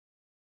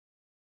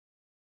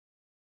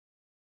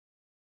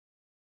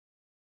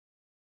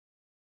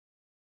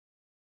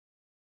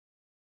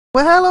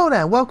Well, hello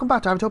there, welcome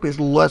back to IVATOPIA's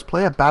Let's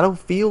Play a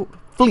Battlefleet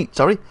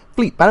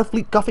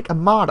Gothic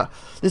Armada.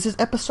 This is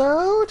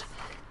episode,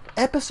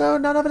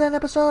 none other than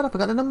episode, I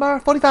forgot the number,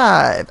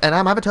 45, and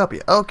I'm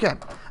IVATOPIA. Okay,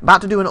 about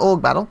to do an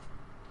org battle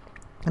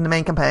in the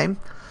main campaign.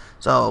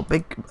 So,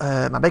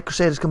 my big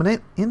crusader's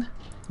coming in.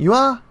 You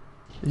are,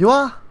 and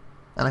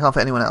I can't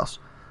fit anyone else.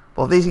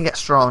 But if these can get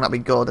strong, that'd be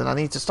good, and I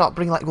need to start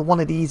bringing like one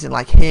of these in,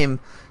 like him,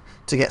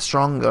 to get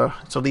stronger,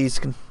 so these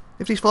can,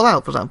 if these fall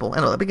out, for example,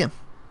 anyway, they begin.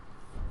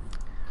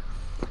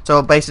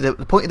 So basically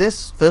the point of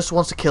this, first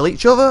ones to kill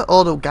each other,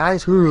 or the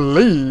guys who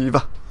leave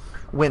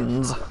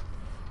wins.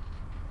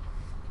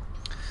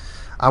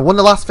 I won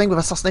the last thing with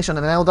assassination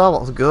and an Eldar,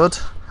 what was good.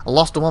 I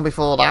lost the one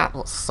before that,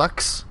 what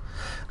sucks.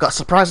 Got a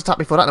surprise attack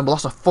before that and we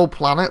lost a full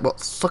planet, what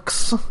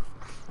sucks.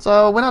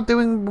 So we're not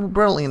doing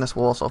brilliantly in this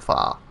war so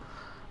far.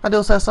 I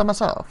do say so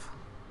myself.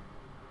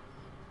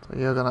 So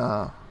you're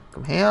gonna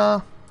come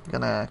here, you're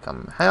gonna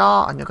come here,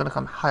 and you're gonna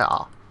come here.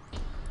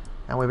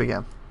 And we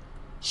begin.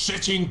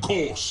 Setting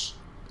course.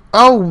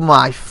 Oh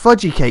my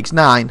fudgy cakes,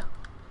 9.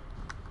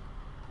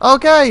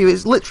 Okay,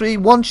 it's literally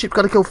one ship's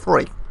got to kill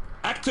 3.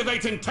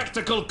 Activating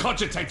tactical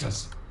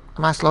cogitators.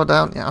 Am I slowed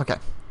down? Yeah, okay.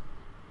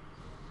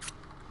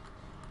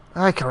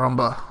 Ay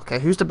caramba. Okay,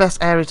 who's the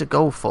best area to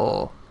go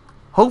for?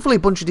 Hopefully a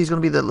bunch of these are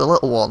going to be the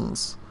little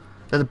ones.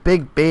 They're the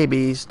big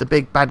babies, the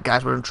big bad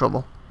guys were in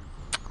trouble.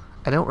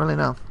 I don't really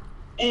know.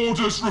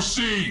 Orders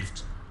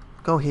received.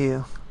 Go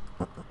here.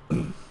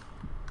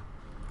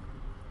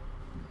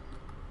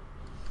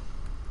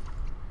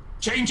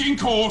 Changing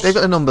course. They've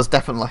got the numbers,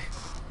 definitely.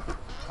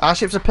 Our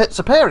ships are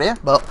superior,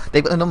 but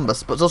they've got the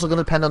numbers. But it's also going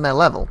to depend on their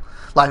level.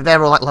 Like, if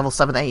they're all like level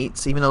 7,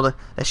 8s, even though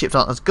their ships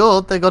aren't as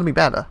good, they're going to be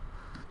better.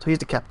 So he's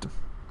the captain,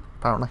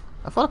 apparently.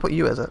 I thought I put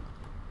you as it.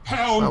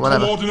 Helm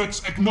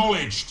coordinates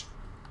acknowledged.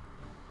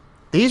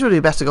 These would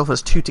be best to go for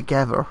as 2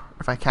 together,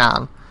 if I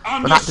can.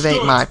 But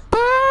activate my...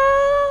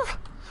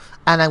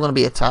 And I'm going to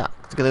be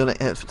attacked. They're going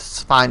to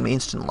find me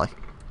instantly.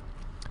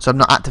 So I'm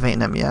not activating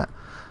them yet.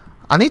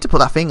 I need to put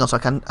that thing on so I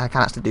can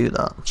actually do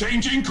that.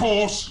 Changing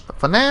course. But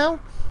for now,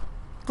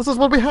 this is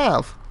what we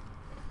have.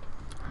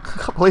 I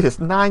can't believe it's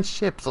 9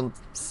 ships on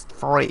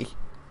 3.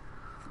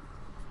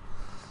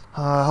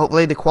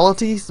 Hopefully the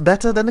quality's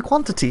better than the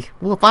quantity.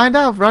 We'll find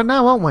out right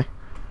now, won't we?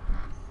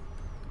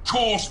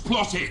 Course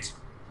plotted.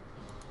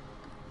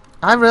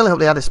 I really hope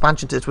they add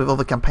expansion to this with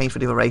other campaigns for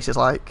the other races.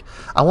 Like,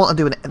 I want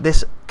to do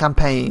this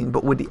campaign,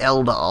 but with the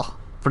Eldar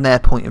from their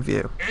point of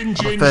view. I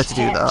prefer to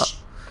do that.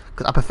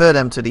 Because I prefer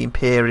them to the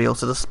Imperials,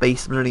 to the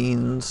Space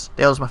Marines.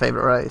 They're my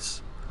favourite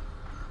race.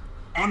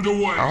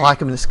 Underway. I like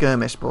them in the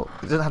skirmish, but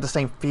it doesn't have the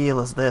same feel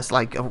as this,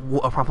 like a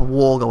proper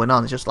war going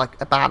on. It's just like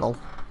a battle,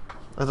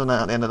 isn't it,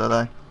 at the end of the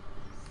day?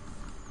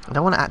 I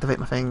don't want to activate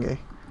my thingy.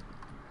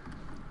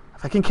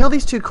 If I can kill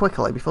these 2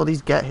 quickly before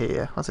these get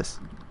here. What's this?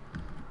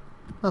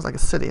 That's like a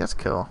city, that's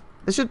cool.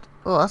 They should,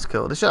 oh that's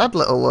cool. They should add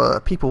little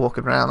people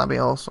walking around, that'd be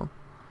awesome.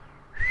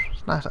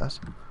 It's nice, that is.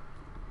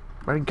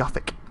 Very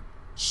gothic.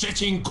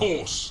 Setting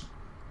course.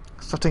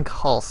 Setting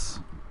course.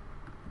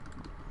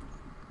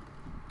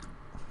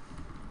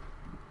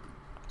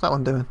 What's that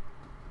one doing?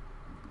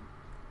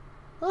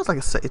 That's like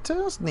a city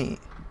too, that's neat.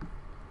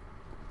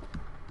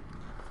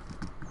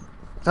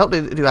 I hope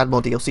they do add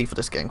more DLC for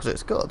this game because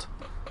it's good.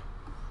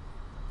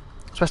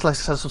 Especially like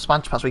I said, some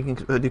expansion packs where you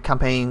can do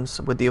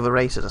campaigns with the other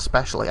races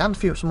especially, and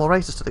some more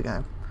races to the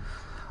game.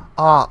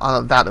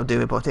 Oh, that would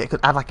do it, but it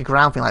could add like a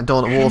ground thing like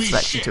Dawn at War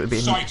section to it, would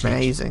be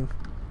amazing.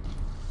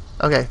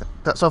 Okay,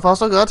 so far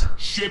so good.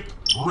 Ship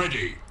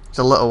ready. It's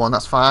a little one,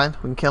 that's fine.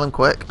 We can kill him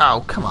quick.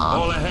 Oh, come on.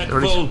 All ahead, they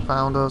already full.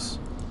 found us.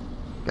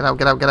 Get out,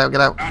 get out, get out, get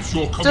out. At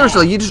your command.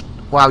 Seriously, you just...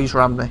 Wow, you just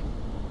rammed me.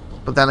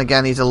 But then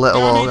again, he's a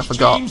little orc, I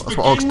forgot. That's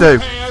what orcs do.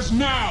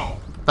 Now.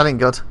 That ain't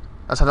good.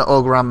 That's how an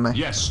orc rammed me.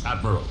 Yes,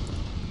 Admiral.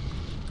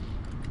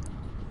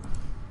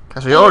 Okay,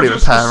 so you're already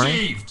repairing.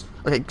 Received.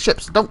 Okay,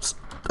 ships, don't...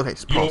 Okay,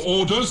 your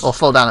orders. Or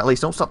slow down at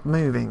least, don't stop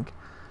moving.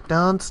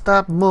 Don't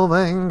stop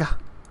moving.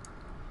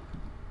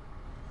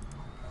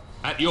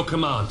 At your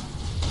command.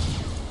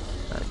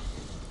 Okay.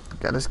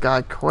 Get this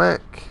guy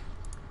quick.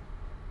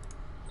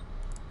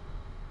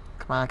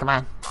 Come on, come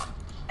on.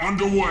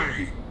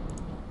 Underway.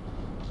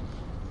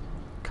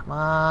 Come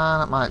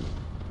on,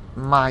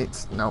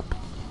 might, nope.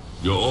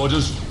 Your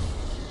orders.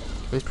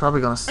 He's probably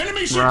gonna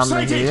Enemy ship ram me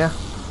sighted. here.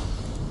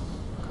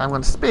 I'm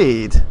gonna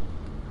speed.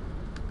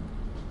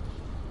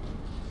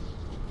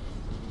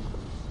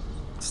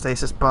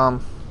 Stasis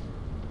bomb.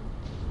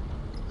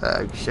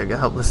 Sugar,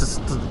 hope this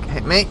doesn't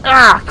hit me.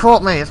 Ah,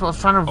 caught me. That's what I was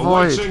trying to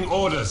avoid. Awaiting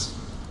orders.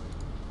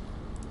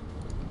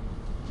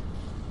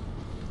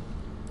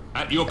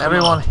 At your command.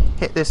 Everyone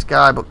hit this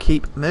guy, but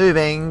keep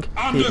moving.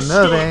 Understood. Keep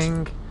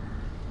moving.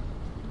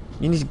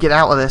 You need to get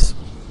out of this.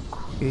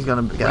 He's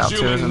gonna get out too,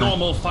 Resuming isn't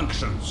normal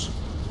functions.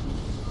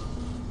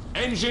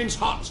 Engines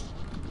hot.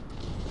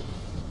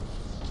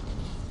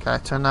 Okay,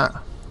 turn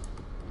that.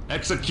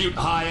 Execute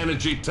high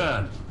energy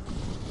turn.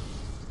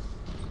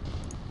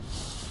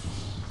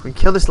 If we can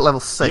kill this at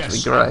level 6, Yes,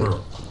 it'd be great.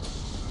 Admiral.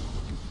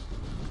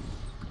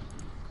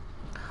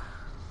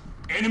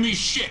 Enemy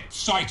ship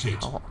sighted.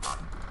 Oh.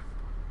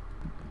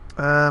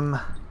 I'm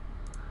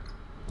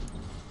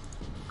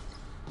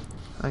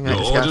going to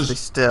just orders? stay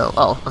still.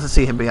 Oh, I can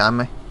see him behind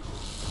me.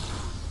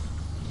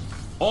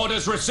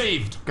 Orders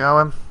received.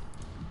 Going.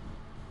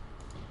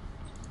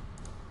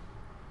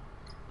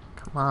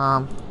 Come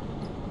on.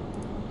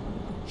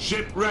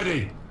 Ship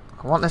ready.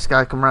 I want this guy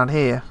to come around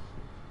here.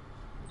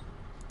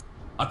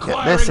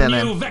 Acquiring this in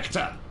new him.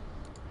 vector.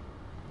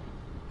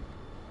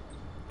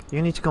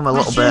 You need to come a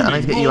little bit. I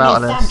need to get you out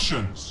of this.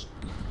 Functions.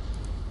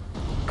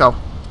 Go.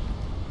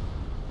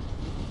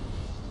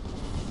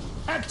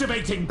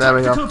 Activating There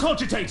we go. tactical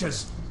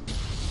cogitators.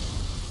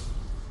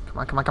 Come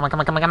on, come on, come on, come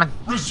on, come on, come on.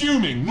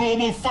 Resuming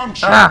normal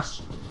functions. Ah!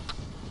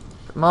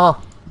 Bit more.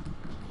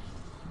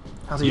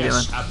 How's he doing?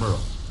 Yes, Admiral.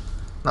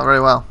 Not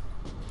very well.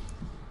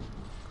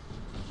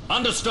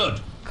 Understood.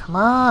 Come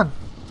on.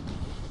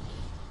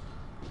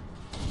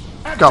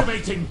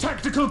 Activating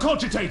tactical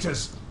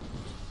cogitators.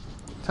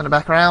 Turn it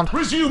back around.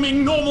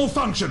 Resuming normal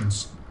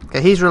functions.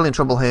 Okay, he's really in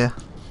trouble here.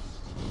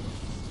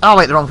 Oh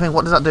wait, the wrong thing.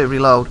 What does that do?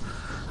 Reload.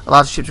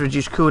 Allows the ship to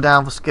reduce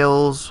cooldown for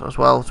skills as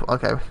well.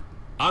 Okay,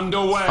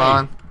 Underway.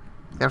 fine.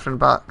 Get everything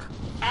back.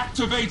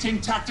 Activating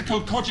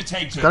tactical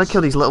cogitators. Gotta kill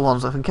these little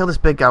ones. If I can kill this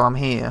big guy, I'm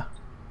here.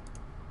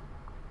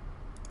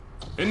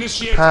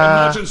 Initiate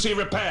emergency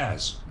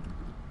repairs.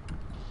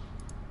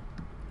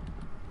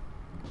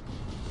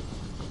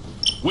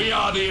 We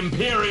are the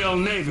Imperial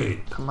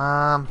Navy. Come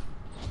on.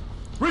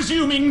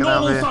 Resuming Get out of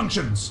normal here.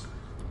 functions.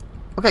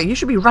 Okay, you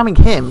should be ramming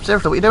him.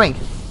 Seriously, what are you doing?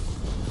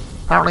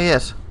 Apparently he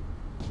is.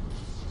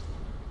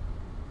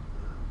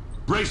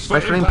 Brace for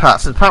Wait for impact.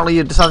 impacts. Apparently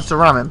you decided to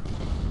ram him.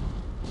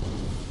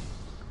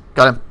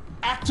 Got him.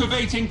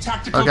 Activating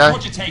tactical Okay.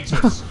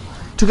 cogitators.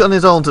 Took it on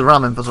his own to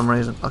ram him for some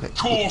reason. Okay,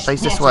 Course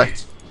face this plotted. way.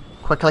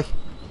 Quickly.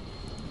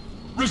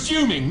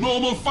 Resuming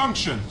normal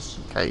functions.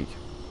 Okay.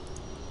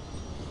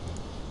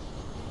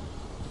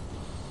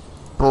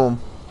 Boom.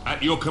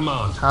 At your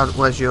command.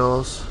 Where's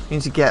yours? You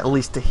need to get at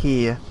least to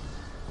here.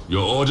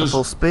 Your orders.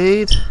 Full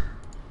speed.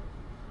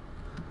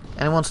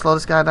 Anyone slow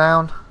this guy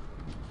down?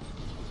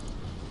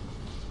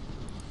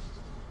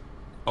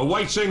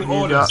 Awaiting You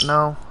orders. got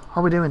no.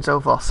 How are we doing so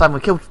far? 7.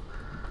 We killed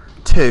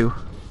 2.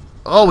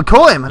 Oh, we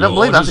caught him. I don't Your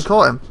believe I orders? actually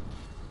caught him.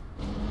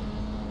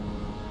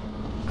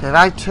 Okay, if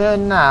I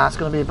turn now, it's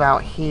going to be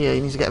about here.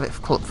 He needs to get a bit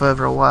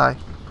further away.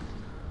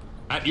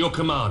 At your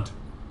command.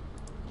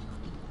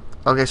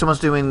 Okay, someone's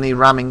doing the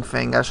ramming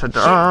thing. I should.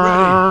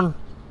 ready.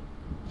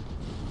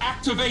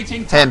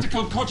 Activating Him.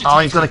 tactical cogitators. Oh,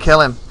 he's going to kill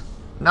him.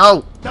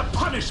 No. The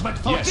punishment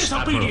for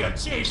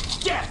disobedience is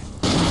death.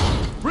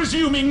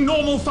 Resuming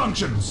normal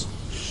functions.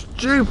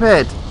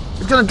 Stupid.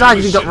 He's going to die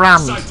because he got Ship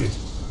rammed. sighted.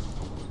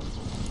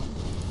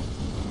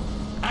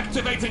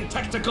 Activating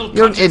tactical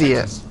You're an cogitators.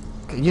 idiot.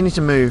 Okay, you need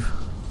to move.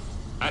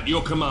 At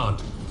your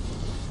command.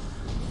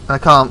 I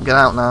can't get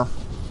out now.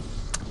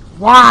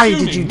 Why did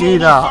Resuming you do normal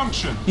that?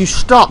 function. You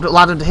stopped,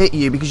 allowed him to hit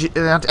you because you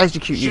had to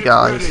execute you Ship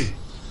guys. ready.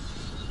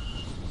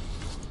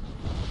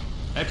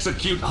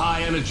 Execute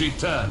high energy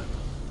turn.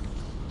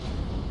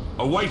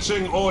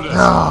 Awaiting orders.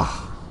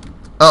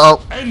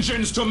 Uh-oh.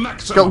 Engines to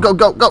maximum. Go,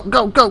 go, go, go,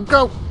 go, go,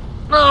 go.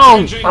 No!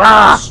 Engine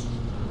Ah! loose.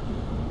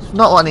 It's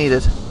not what I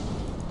needed.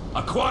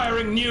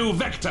 Acquiring new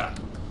vector.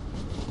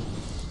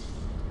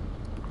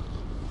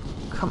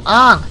 Come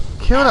on.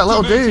 Kill that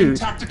little Activating dude.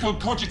 tactical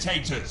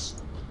cogitators.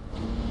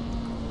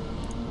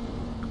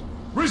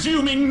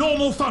 Resuming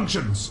normal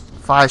functions.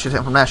 Fire should hit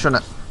him from there,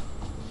 shouldn't it?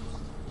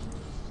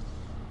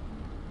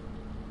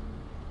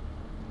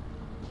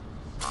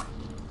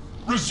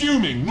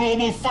 Resuming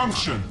normal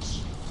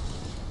functions.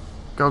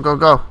 Go, go,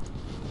 go.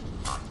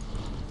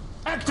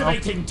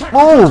 Activating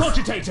tactical Move.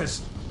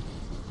 cogitators.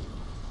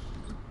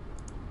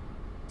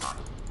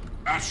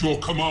 At your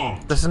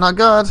command. This is not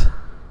good.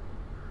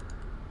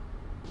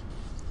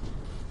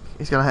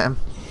 He's gonna hit him.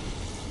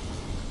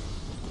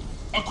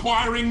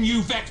 Acquiring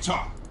new vector.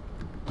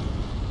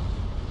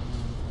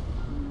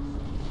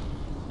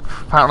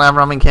 Apparently I'm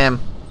ramming him.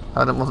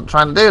 I wasn't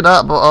trying to do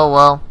that, but oh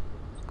well.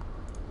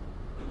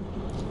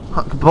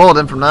 I can board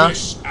him from there.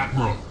 Yes,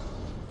 Admiral.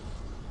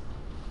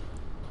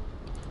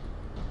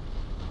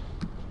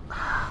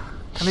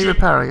 Can he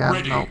repair again?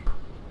 Ready. Nope.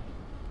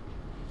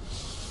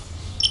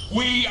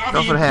 We are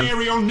Go the for him.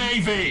 Imperial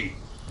Navy.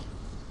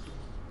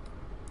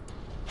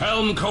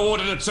 Helm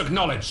coordinates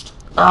acknowledged.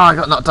 Oh, I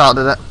got knocked out,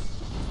 did it?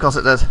 Of course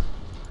it did.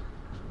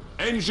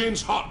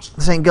 Engines hot.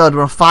 This ain't good.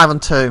 We're on 5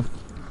 and 2.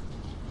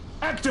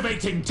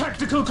 Activating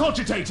tactical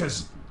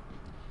cogitators.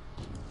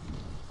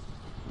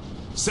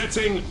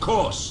 Setting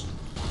course.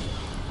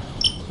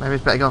 Maybe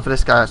it's better going for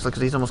this guy actually,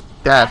 because he's almost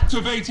dead.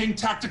 Activating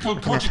tactical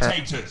Can I hit?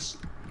 cogitators.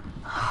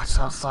 Oh, it's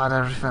outside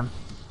everything.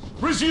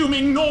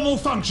 Resuming normal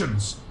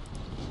functions.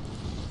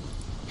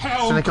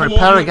 Helm So they can repair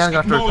coordinates again,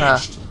 gonna have to repair.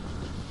 acknowledged.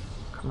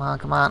 Come on,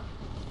 come on.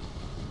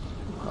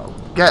 Oh,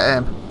 get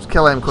him. Just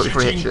kill him quickly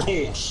before he hits Setting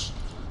you. course.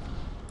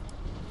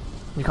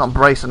 You can't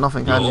brace or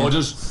nothing, can Your you?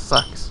 orders?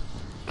 Sucks.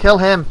 Kill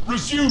him.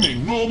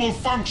 Resuming normal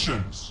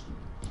functions.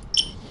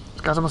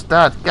 This guy's almost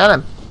dead. Get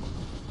him.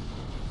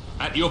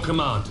 At your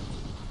command.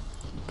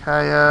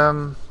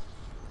 Okay,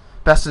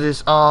 Bastard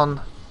is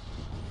on.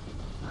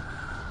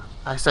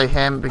 I say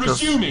him because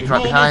he's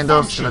right behind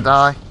us. He's gonna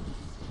die.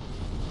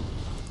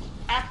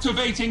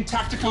 Activating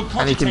tactical cogitators.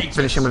 And he can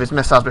finish him with his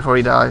missiles before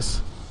he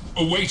dies.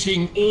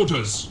 Awaiting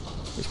orders.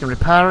 He's gonna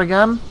repair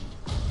again.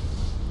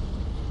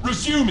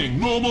 Resuming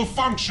normal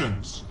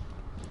functions.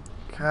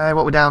 Okay,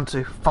 what are we down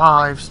to?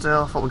 5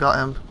 still. I thought we got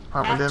him.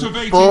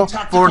 Activating 4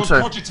 tactical and 2.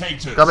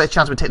 cogitators. Got a bit of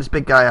chance we take this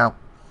big guy out.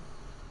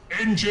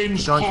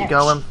 Engines Keep hot.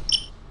 going.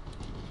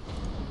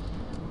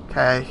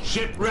 Okay.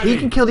 Ship ready. He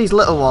can kill these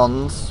little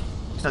ones.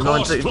 He's not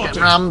going to. He's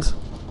getting rammed.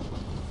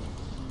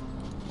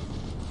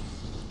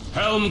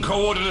 Helm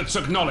coordinates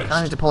acknowledged.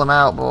 I need to pull him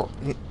out, but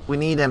we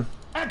need him.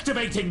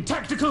 Activating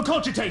tactical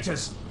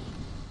cogitators.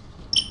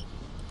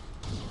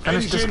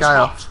 Finish this guy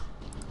off.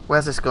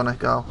 Where's this gonna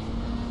go?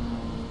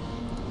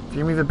 If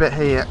you move a bit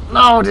here.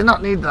 No, I did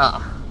not need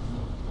that.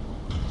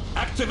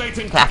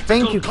 Activating Okay, I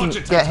think you can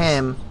get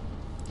him.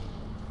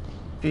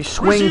 If you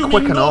swing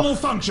quick enough.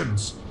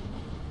 Functions.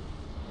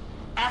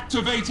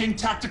 Activating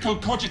tactical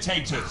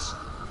cogitators.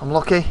 I'm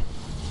lucky.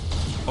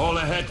 All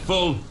ahead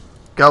full.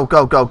 Go,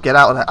 go, go. Get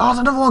out of there. Oh, there's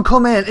another one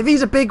coming. If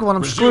he's a big one,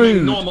 I'm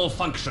screwed. Normal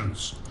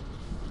functions.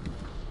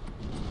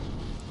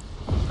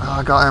 Oh,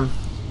 I got him.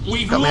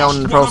 We've Got me on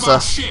in the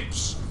process.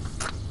 Ships.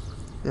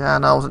 Yeah,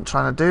 no, I wasn't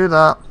trying to do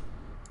that.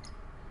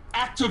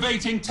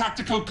 Activating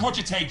tactical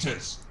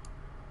cogitators.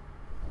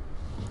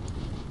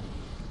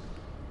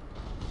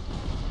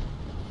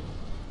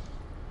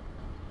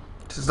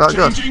 Is that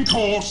good? Changing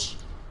course.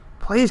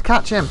 Please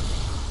catch him.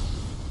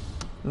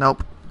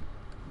 Nope.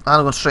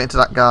 I'm going straight into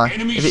that guy.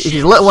 Enemy If he's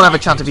ship a little one, I have a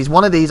sighted. chance. If he's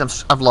one of these,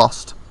 I've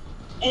lost.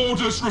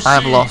 Orders received. I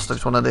have lost if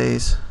it's one of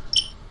these.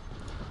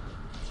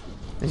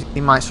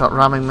 He might start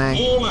ramming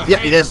me. All Yep,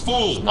 he is.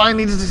 full. I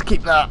needed to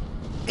keep that.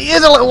 He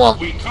is a little one.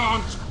 We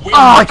can't win.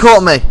 Oh, he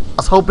caught me. I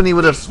was hoping he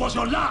would have. This was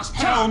your last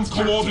helm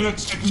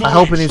coordinates acknowledged. I'm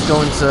hoping he's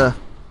going to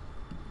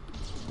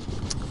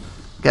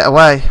get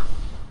away.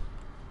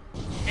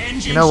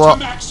 Engines You know what?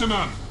 to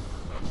maximum.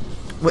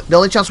 The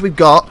only chance we've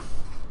got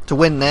to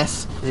win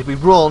this is if we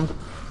run,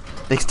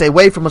 they stay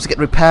away from us to get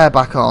repair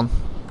back on.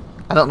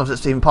 I don't know if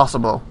it's even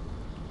possible.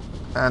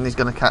 And he's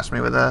going to catch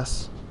me with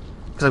this.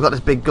 Because I've got this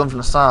big gun from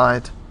the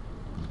side.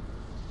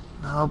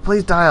 No,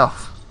 please die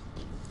off.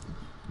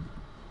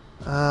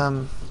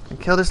 And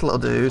kill this little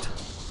dude.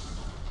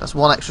 That's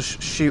one extra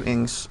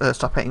shooting.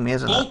 Stop hitting me,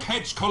 isn't it?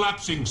 Bulkheads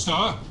collapsing,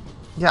 sir.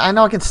 Yeah, I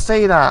know I can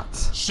see that.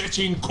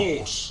 Setting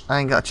course. I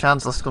ain't got a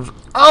chance unless it comes.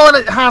 Oh, and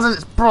it hasn't.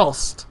 It's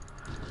burst.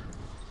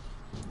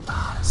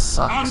 Oh, that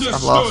sucks. Understood.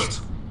 I've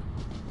lost.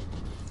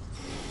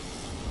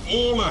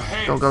 All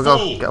ahead. Go, go, go.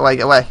 full. Get away,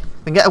 get away.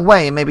 Then get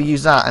away and maybe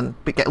use that and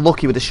get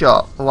lucky with the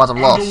shot. Otherwise, I've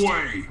lost.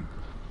 Underway.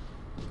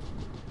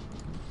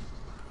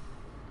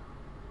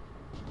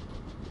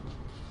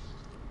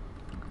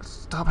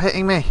 Stop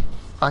hitting me.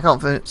 I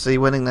can't see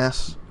winning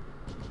this.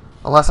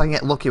 Unless I can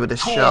get lucky with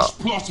this Course shot.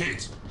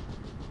 plotted.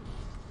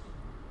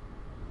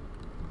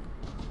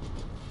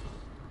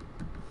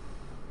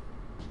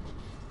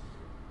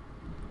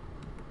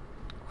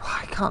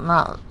 Why can't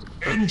that?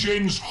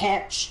 Engines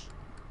hot.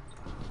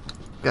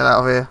 Get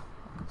out of here.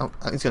 Oh,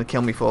 he's going to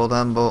kill me for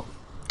them, but...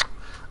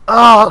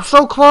 Oh,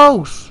 so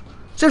close!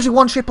 Seriously,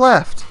 one ship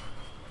left.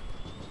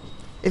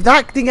 If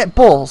that didn't get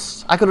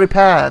bust, I could have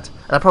repaired.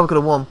 And I probably could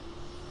have won.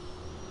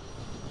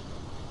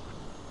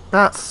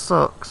 That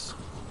sucks.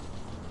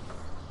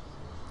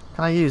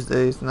 Can I use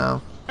these?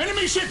 No.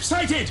 Enemy ship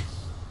sighted.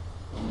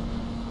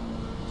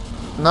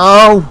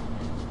 No!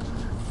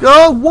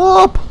 Go!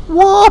 Warp!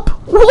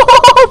 Warp!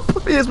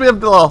 Warp! Yes, we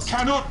have lost.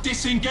 Cannot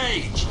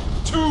disengage.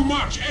 Too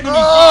much enemy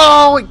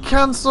Oh, it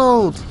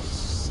cancelled.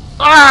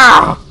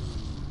 Ah!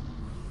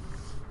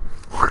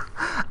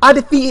 I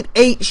defeated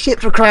 8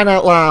 ships for crying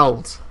out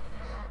loud.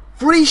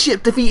 3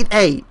 ships defeated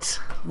 8.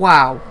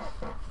 Wow.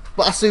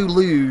 But I still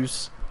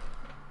lose.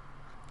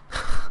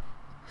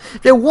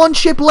 If there was 1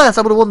 ship less,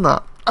 I would have won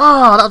that.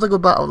 Ah, that was a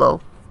good battle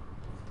though.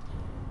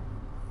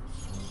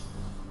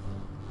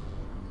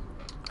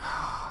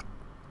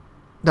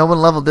 No one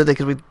leveled, did they?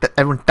 Because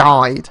everyone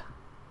died.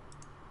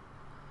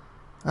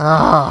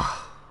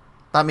 Ah,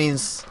 that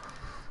means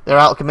they're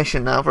out of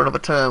commission now for another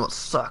turn. What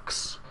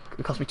sucks?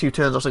 It cost me 2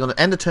 turns. Also, going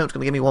to end the turn. It's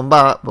going to give me 1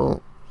 back,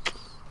 but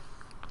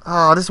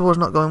this war's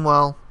not going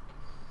well.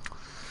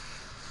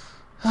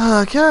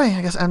 Okay,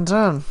 I guess end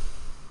turn.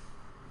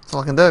 That's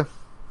all I can do.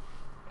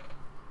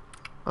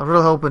 I'm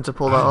really hoping to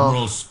pull that off.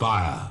 Admiral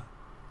Spire,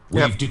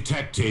 we've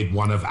detected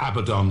one of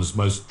Abaddon's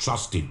most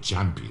trusted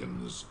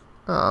champions.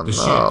 Oh, The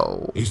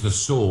no. ship is the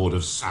Sword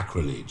of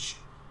Sacrilege,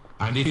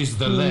 and it is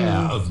the lair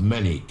of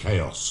many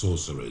Chaos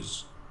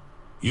sorcerers.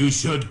 You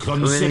should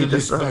consider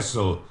this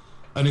vessel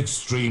an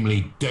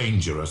extremely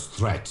dangerous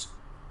threat.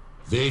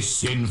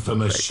 This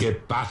infamous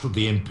ship battled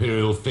the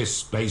Imperial Fist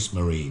Space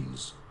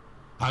Marines,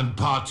 and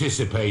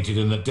participated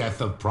in the death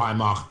of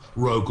Primarch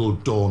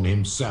Rogel Dawn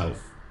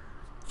himself.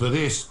 For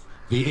this,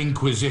 the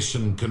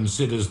Inquisition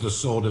considers the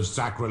Sword of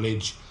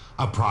Sacrilege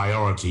a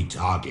priority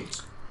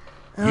target.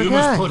 Okay. You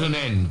must put an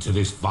end to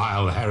this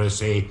vile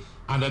heresy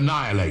and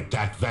annihilate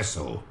that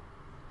vessel.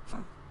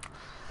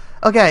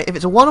 Okay, if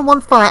it's a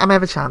one-on-one fight, I may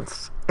have a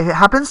chance. If it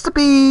happens to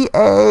be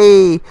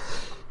a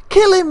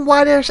kill him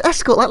white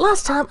escort like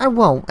last time, I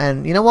won't.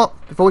 And you know what?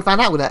 Before we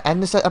find out, we're going to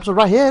end this episode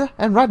right here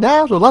and right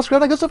now. So let's go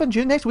and good stuff and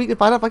tune next week and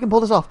find out if I can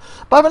pull this off.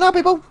 Bye for now,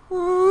 people.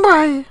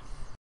 Bye.